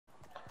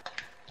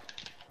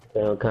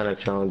You know, kind of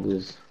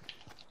challenges.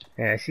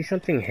 Yeah, I see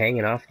something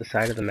hanging off the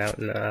side of the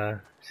mountain,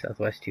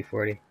 southwest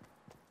 240.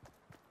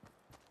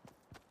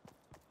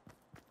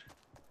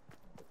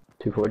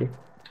 240.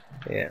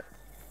 Yeah.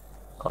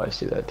 Oh, I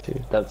see that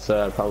too. That's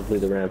probably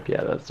the ramp.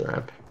 Yeah, that's the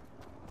ramp.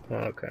 Oh,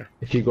 okay.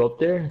 If you go up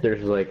there,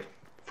 there's like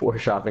 4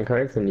 shopping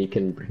carts, and you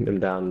can bring them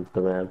down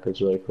the ramp.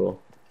 It's really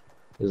cool.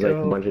 There's like a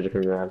Dope. bunch of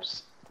different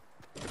ramps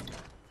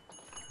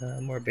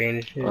More on a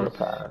bandages.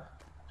 path.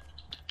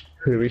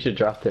 We should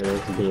drop the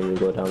next beam and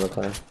go down the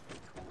path.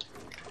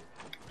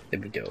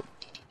 That'd be dope.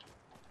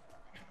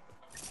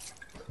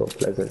 So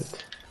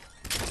pleasant.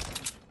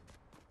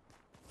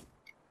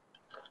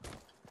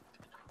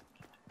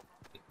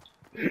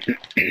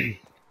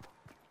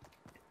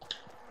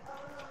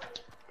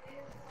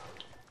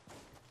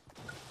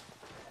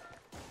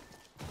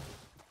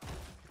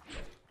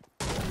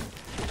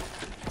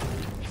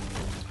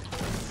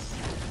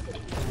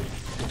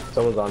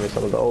 Someone's on me.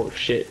 Someone's. Oh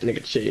shit,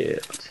 nigga, chill,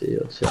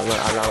 chill, chill.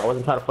 I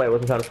wasn't trying to fight. I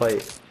wasn't trying to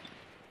fight.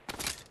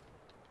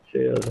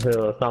 Chill,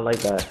 chill. It's not like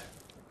that.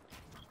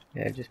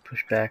 Yeah, just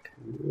push back.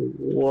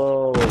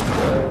 Whoa, bro.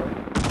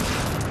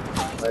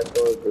 Why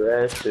so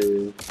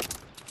aggressive?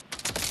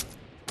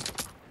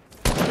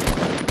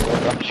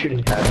 Oh, I'm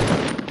shooting at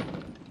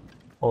him.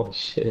 Holy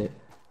shit.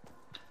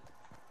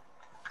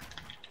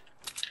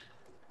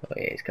 Oh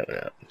yeah, he's coming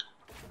up.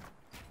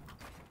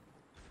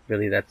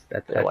 Really, that's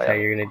Yeah, why how up?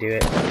 you're gonna do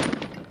it?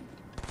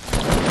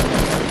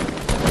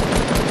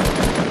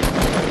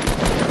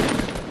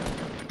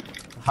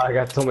 I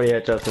got so many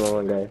headshots from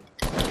one guy.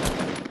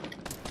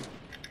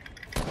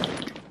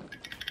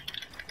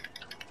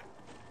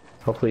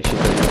 Hopefully she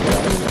doesn't get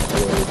out and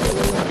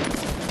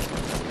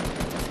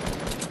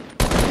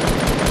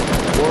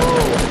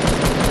Whoa!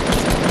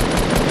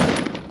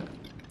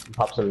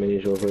 Pop some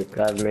minis real quick.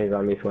 I have minis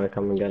on me if you want to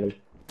come and get him.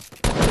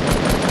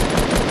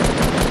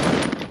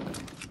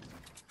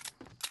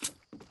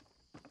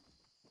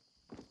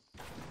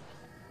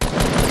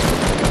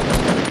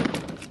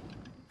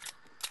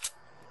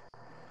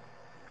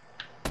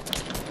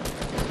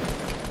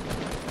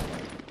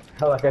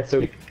 Oh, that guy's so.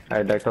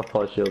 Alright, decked off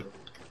pulse shield.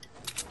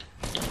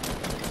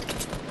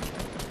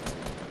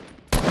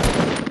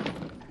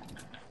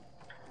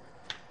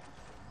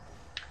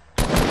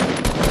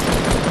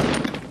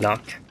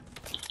 Knocked.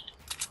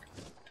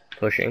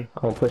 Pushing.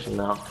 I'm pushing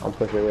now. I'm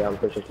pushing. Yeah, I'm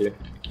pushing too.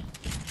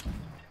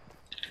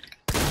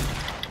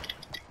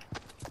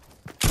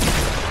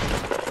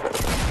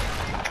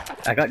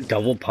 I got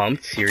double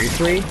pumped.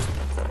 Seriously?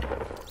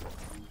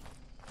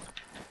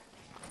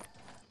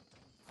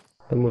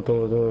 Don't move, don't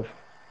move, don't move.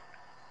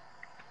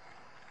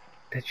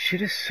 That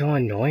shit is so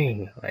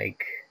annoying.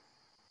 Like,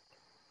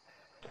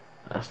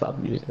 I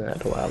stopped using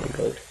that a while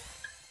ago.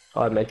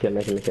 Oh, I make it,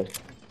 make it, make it.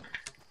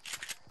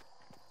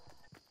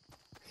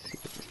 let's see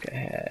what this guy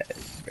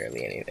has.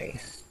 Barely anything.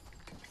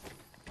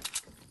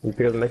 You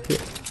pick up the make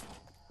it?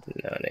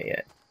 No, not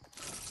yet.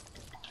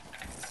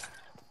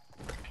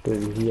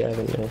 Does he have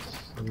an S?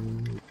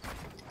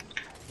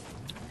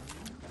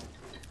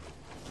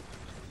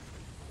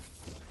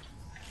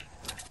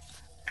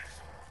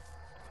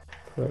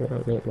 I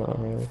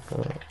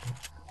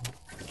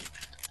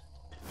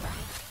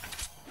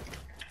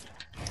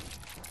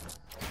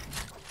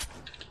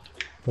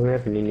don't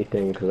have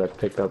anything because I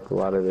picked up a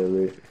lot of the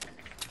loot.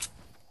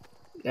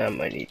 I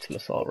might need some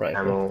assault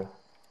rifle. Ammo.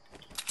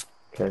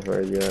 Okay, where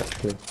are you at?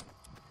 Too?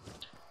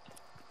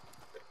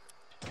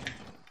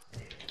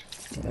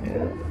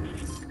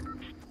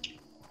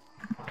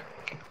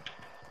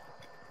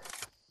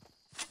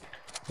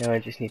 Now I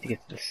just need to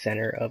get to the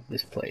center of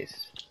this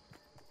place.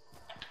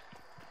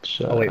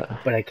 So, Oh wait,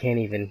 but I can't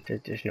even.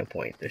 There's no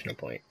point. There's no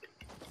point.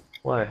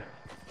 why?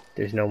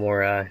 There's no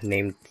more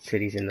named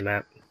cities in the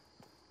map.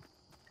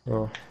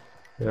 Oh,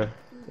 yeah.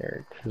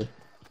 Or True.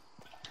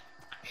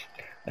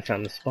 I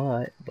found the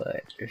spot,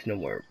 but there's no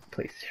more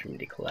places for me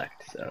to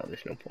collect, so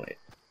there's no point.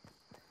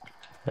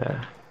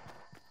 Yeah.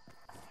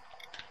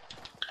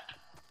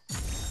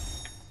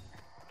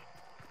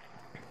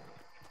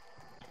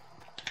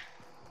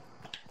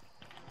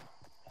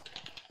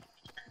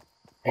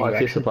 Oh, I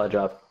see a supply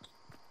drop.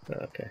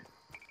 Oh, okay.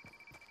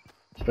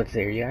 I was about to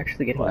say, are you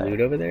actually getting Why?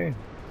 loot over there?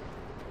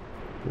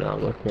 No,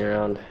 I'm looking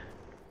around.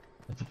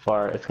 It's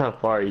far. It's kind of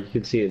far. You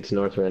can see it's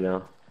north right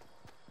now.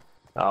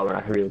 Oh, we're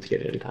not gonna be able to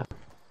get it in time.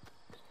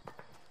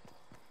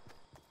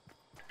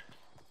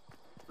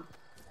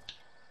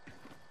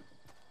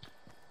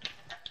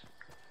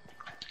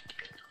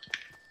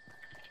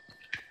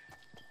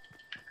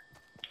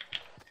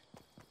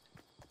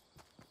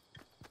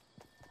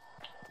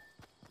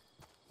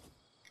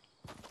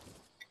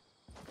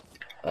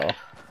 Oh,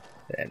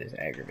 that is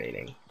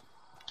aggravating.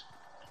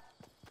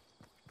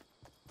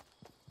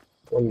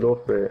 One go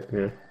for it.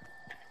 Yeah.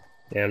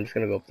 Yeah, I'm just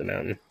gonna go up the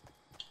mountain.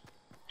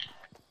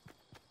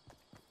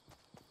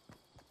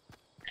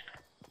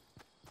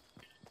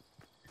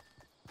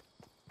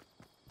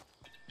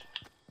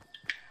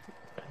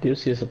 I do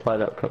see a supply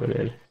drop coming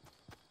in.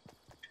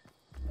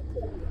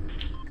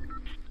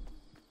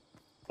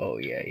 Oh,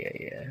 yeah.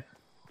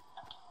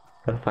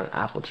 Gotta find an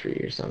apple tree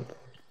or something.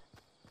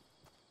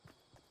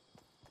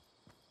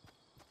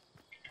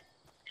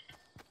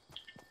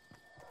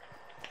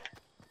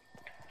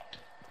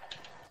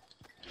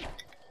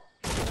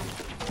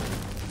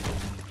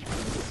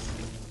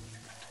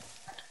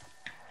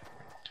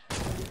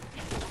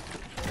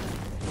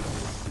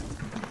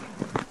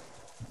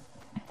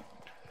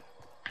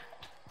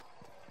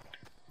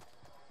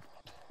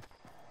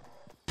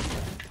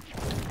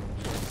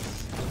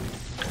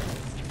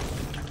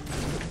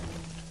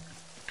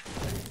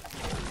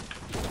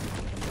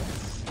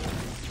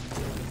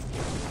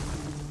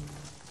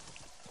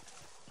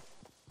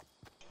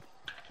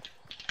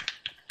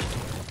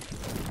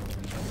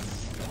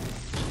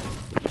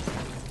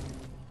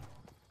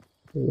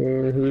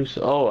 Who's?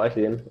 Oh, I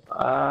see him.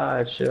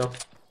 Ah, chill.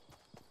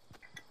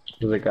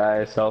 There's a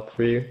guy south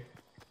for you.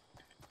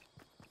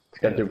 He's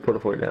got their porta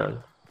fort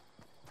down.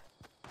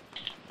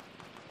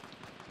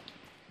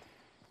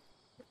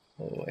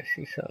 Oh, I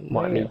see something.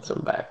 Might need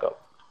some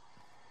backup.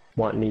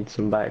 Might need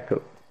some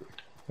backup.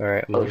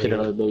 Alright, Oh shit,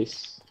 another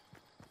base.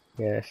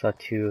 Yeah, I saw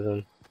two of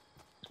them.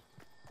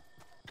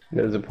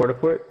 There's a porta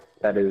fort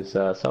that is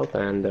south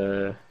and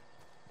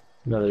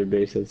another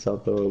base that's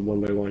south of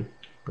 1 by 1.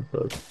 With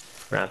the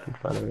ramp in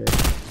front of it.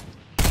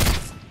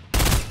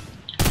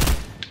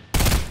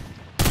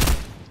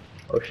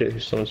 Oh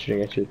shit, someone's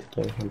shooting at you.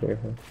 The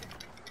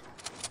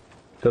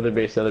other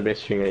base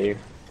shooting at you.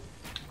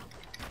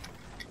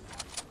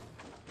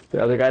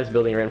 The other guy's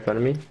building right in front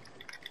of me.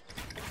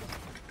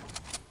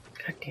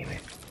 God damn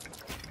it.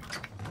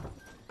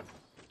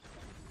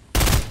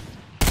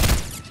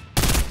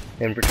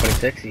 Number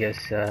 26, he has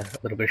a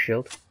little bit of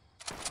shield.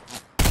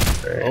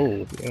 Right.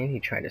 Oh, and he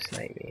tried to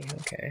snipe me.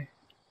 Okay.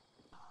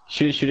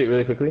 Shoot it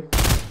really quickly.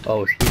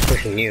 Oh, he's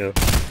pushing you.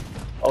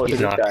 Oh, he's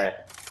this knocked. guy.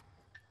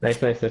 Nice.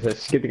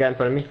 Just get the guy in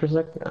front of me for a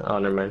sec. Oh,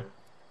 never mind.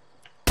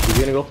 He's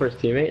gonna go for his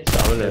teammate, so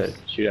I'm gonna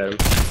shoot at him.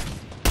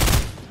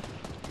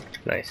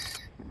 Nice.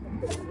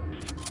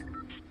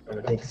 I'm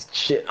gonna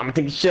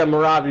take shit. I'm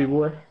gonna rob you,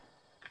 boy.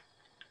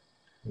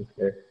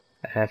 Okay.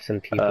 I have some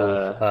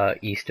people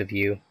east of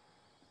you.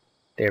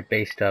 They're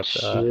based up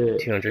 200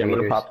 meters. I'm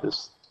gonna pop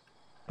this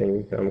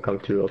thing. I'm gonna come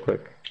to real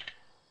quick.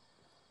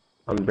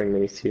 I'm gonna bring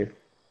these to you.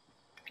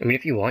 I mean,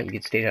 if you want, you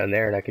could stay down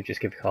there and I could just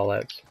give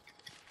callouts.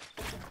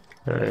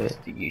 Alright. It's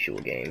the usual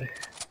game.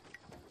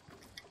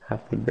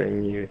 Have to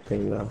bring you a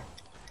thing though.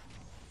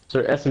 Is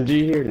there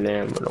SMG here?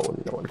 Nah, no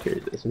one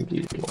carries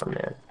SMGs anymore,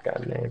 man.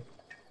 God damn.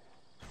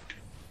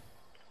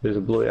 There's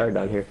a blue AR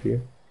down here for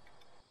you.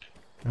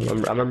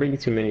 I'm gonna bring you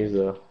 2 minis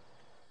though.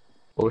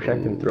 I wish I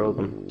can throw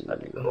them.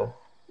 That'd be cool.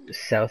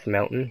 South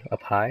Mountain,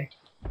 up high.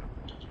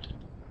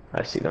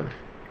 I see them.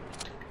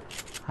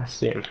 I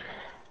see them.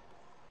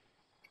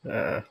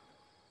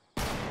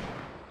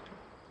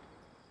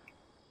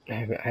 I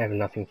have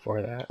nothing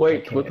for that.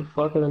 Wait, what the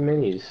fuck are the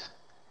minis?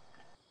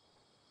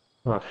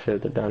 Oh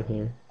shit, they're down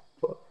here.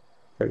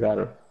 I got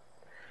them.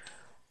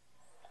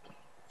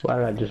 Why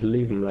did I just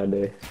leave them right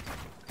there?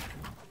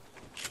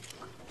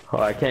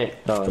 Oh, I can't.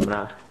 Oh, I'm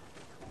not.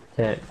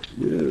 Can't.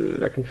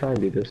 I can try and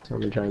do this. I'm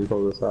gonna try and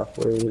pull this off.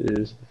 Where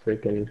is the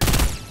freaking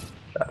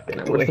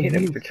shotgun? Go hit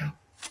him for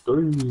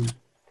 3.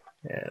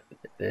 Yeah,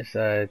 there's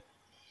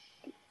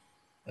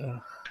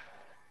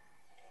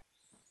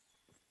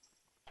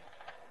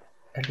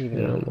I don't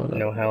even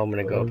know how I'm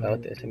gonna go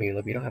about this. I mean,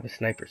 look, we don't have a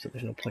sniper, so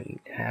there's no point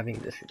in having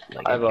this.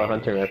 Like, I have a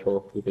hunting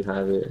rifle. You can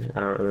have it. I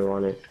don't really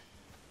want it.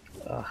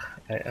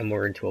 I'm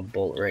more into a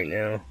bolt right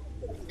now.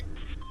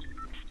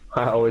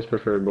 I always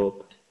prefer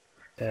bolt.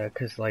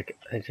 Cause like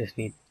I just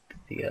need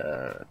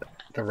the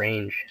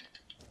range.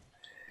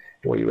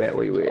 Where you at?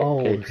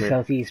 Oh, okay,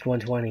 southeast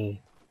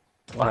 120.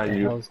 What the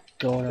hell's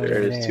going on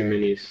there? There's 2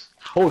 minis.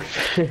 Oh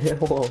shit!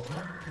 Whoa.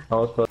 I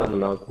almost fell down the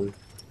mountain.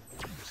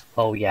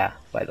 Oh yeah,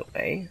 by the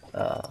way,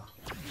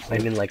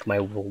 I'm in like my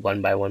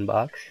 1 by 1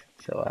 box,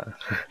 so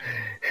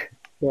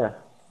Yeah.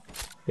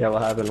 Yeah,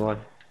 what happened? What?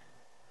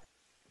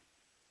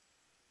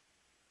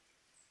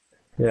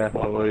 Yeah,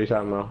 what are you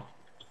talking about?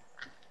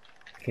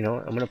 You know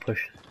what? I'm gonna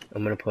push.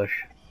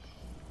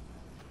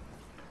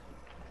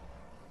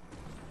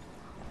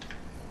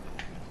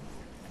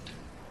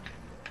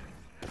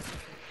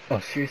 Oh,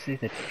 seriously,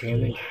 the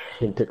damage?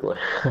 He took one.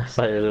 I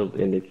saw your little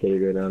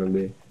indicator go down a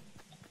bit.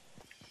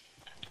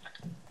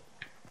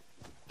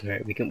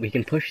 Alright, we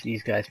can push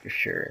these guys for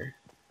sure.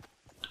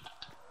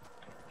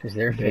 Cause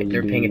they're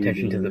paying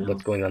attention to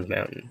what's going on the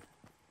mountain.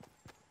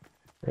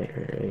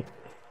 Right.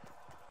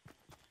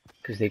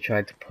 Cause they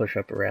tried to push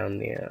up around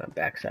the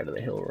backside of the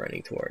hill we're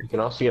running toward. You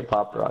can also get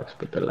pop rocks,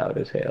 but they're loud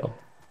as hell.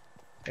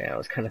 Yeah, I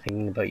was kind of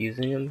thinking about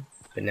using them,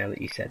 but now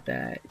that you said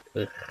that,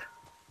 ugh.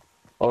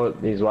 Oh,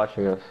 he's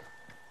watching us.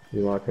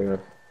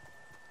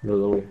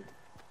 Lily.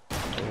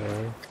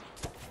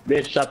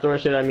 Bitch, stop throwing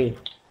shit at me.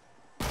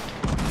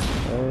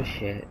 Oh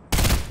shit.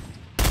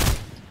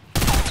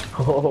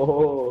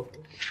 Oh.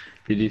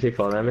 Did you take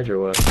fall damage or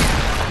what?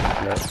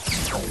 No.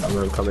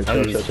 I'm coming.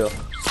 Chill.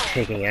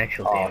 Taking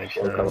actual damage.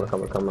 I'm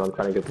coming. I'm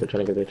trying to get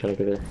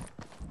there.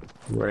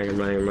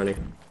 I'm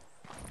running.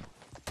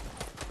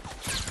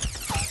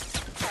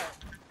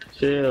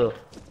 Chill.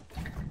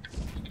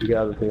 You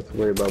got other things to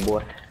worry about,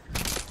 boy.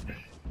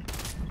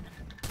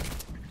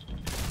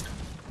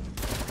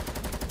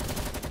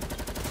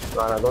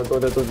 No, don't do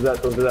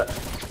that.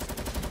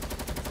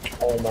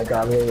 Oh my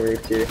god, I'm getting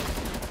raped here.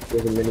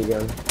 There's a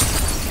minigun.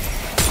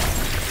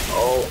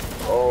 Oh.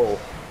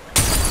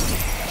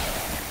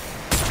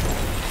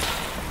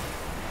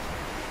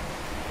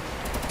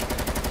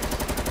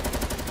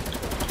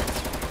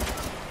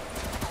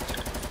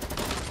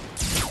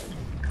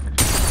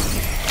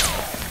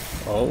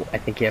 Oh, I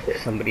think you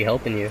have somebody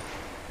helping you.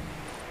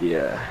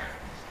 Yeah.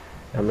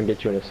 I'm gonna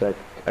get you in a sec.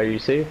 Are you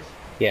safe?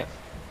 Yeah.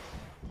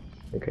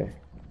 Okay.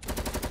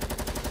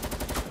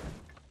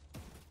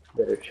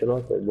 Better chill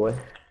out there, boy.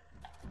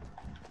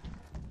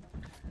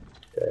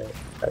 Okay.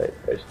 Alright,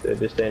 they're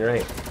just staying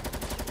right.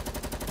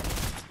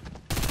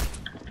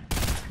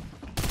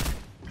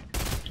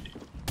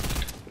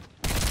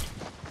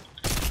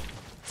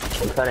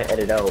 I'm trying to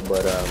edit out,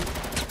 but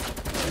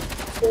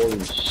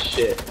holy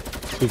shit.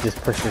 He just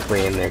pushed his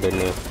way in there,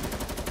 didn't he?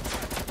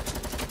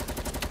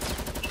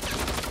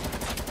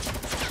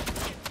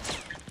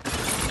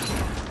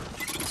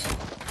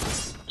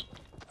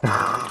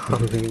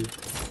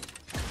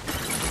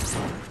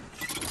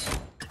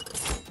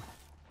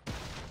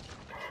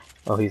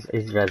 Oh, he's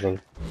rezzing.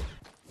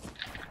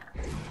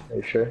 Are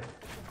you sure?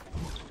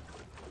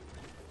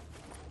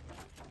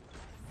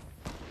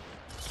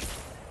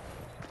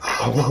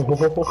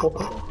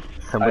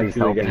 Somebody's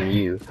helping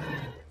you.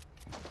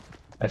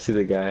 I see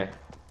the guy.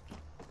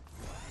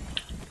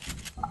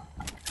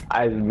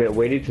 I've been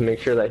waiting to make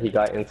sure that he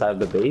got inside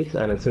the base,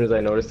 and as soon as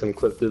I noticed him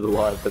clip through the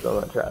wall, I put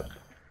on that trap.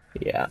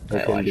 Yeah,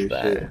 I watched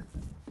that. Shit.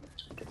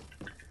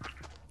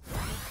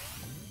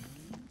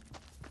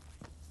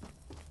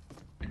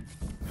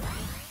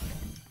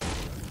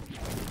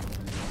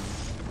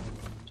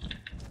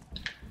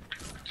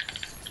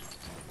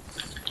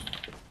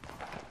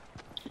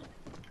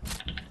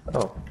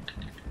 Oh.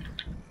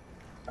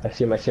 I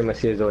see him, I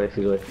see his way,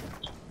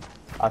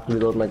 I have to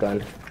reload my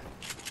gun.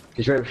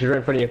 She's right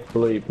in front of you,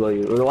 below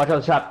you. Watch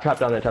out, trap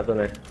down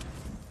there,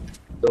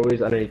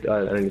 Always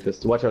underneath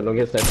this. Watch out, don't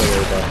get sniped by the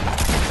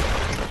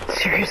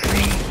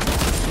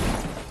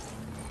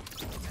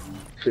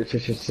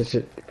Seriously?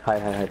 Shit.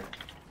 Hide.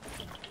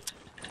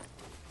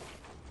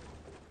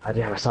 Ah,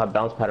 damn, I saw a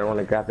bounce pad, I want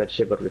to grab that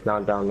shit, but it's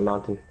not down the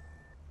mountain.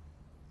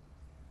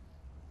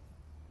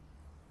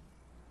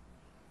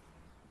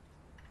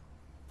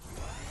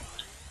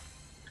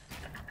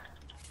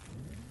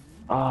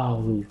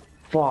 Holy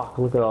fuck,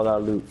 look at all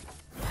that loot.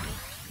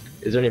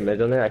 Is there any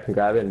meds on there? I can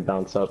grab it and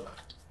bounce up.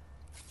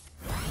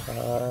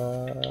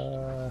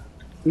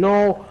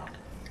 No!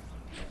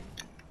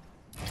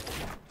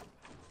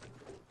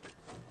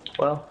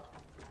 Well,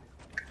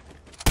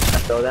 I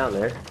fell down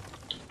there.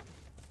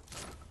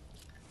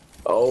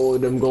 Oh,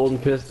 them golden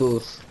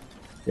pistols.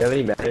 You have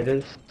any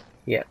bandages?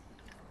 Yeah.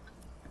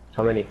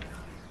 How many?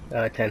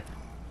 10.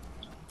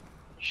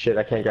 Shit,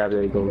 I can't grab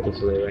any golden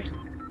pistols anyway.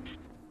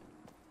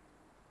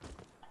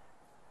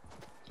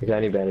 I got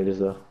any bandages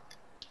though.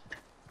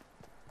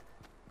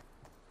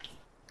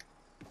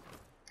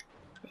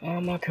 Oh,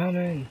 I'm not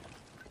coming.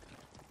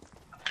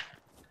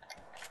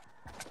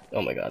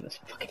 Oh my god, this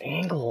fucking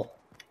angle.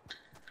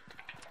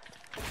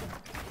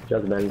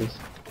 Got the bandages.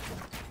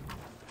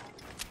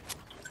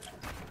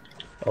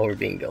 Oh, we're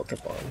being built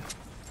upon.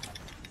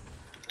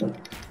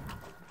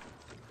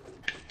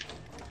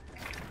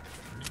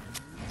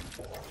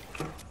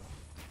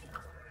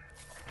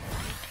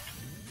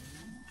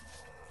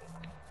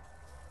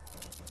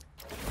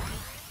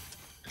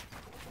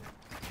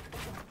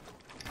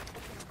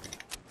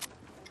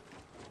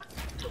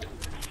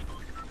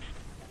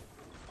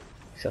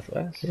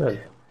 Southwest? Yeah.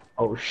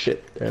 Oh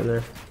shit, down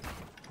there.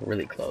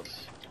 Really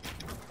close.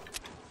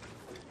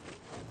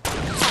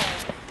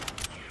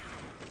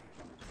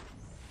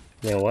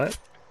 You know what?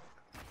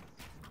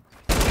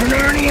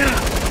 Narnia!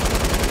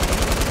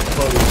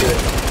 Holy shit.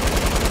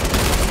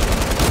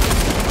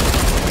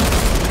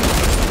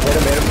 Hit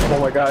him. Oh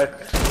my god.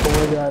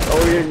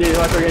 Oh, you're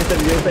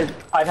inside.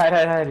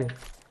 Hide.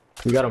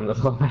 You got him,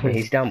 that's all.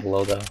 He's down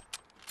below though.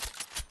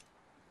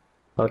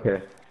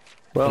 Okay.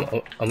 Well,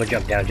 I'm gonna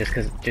jump down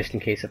just in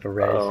case of a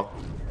res. Oh.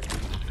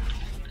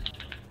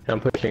 I'm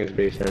pushing his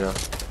base right now.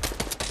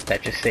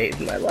 That just saved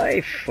my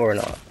life, or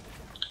not?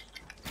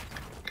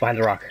 Behind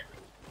the rock.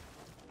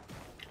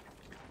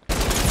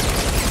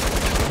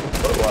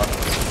 Wow.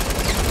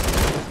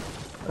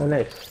 Oh,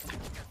 nice.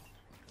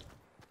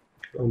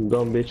 Them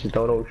dumb bitches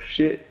don't know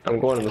shit. I'm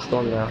going in the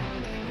storm now.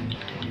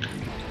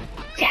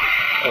 Yeah.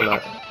 Oh,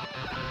 not.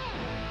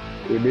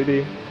 Hey,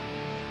 baby.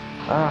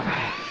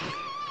 Ah.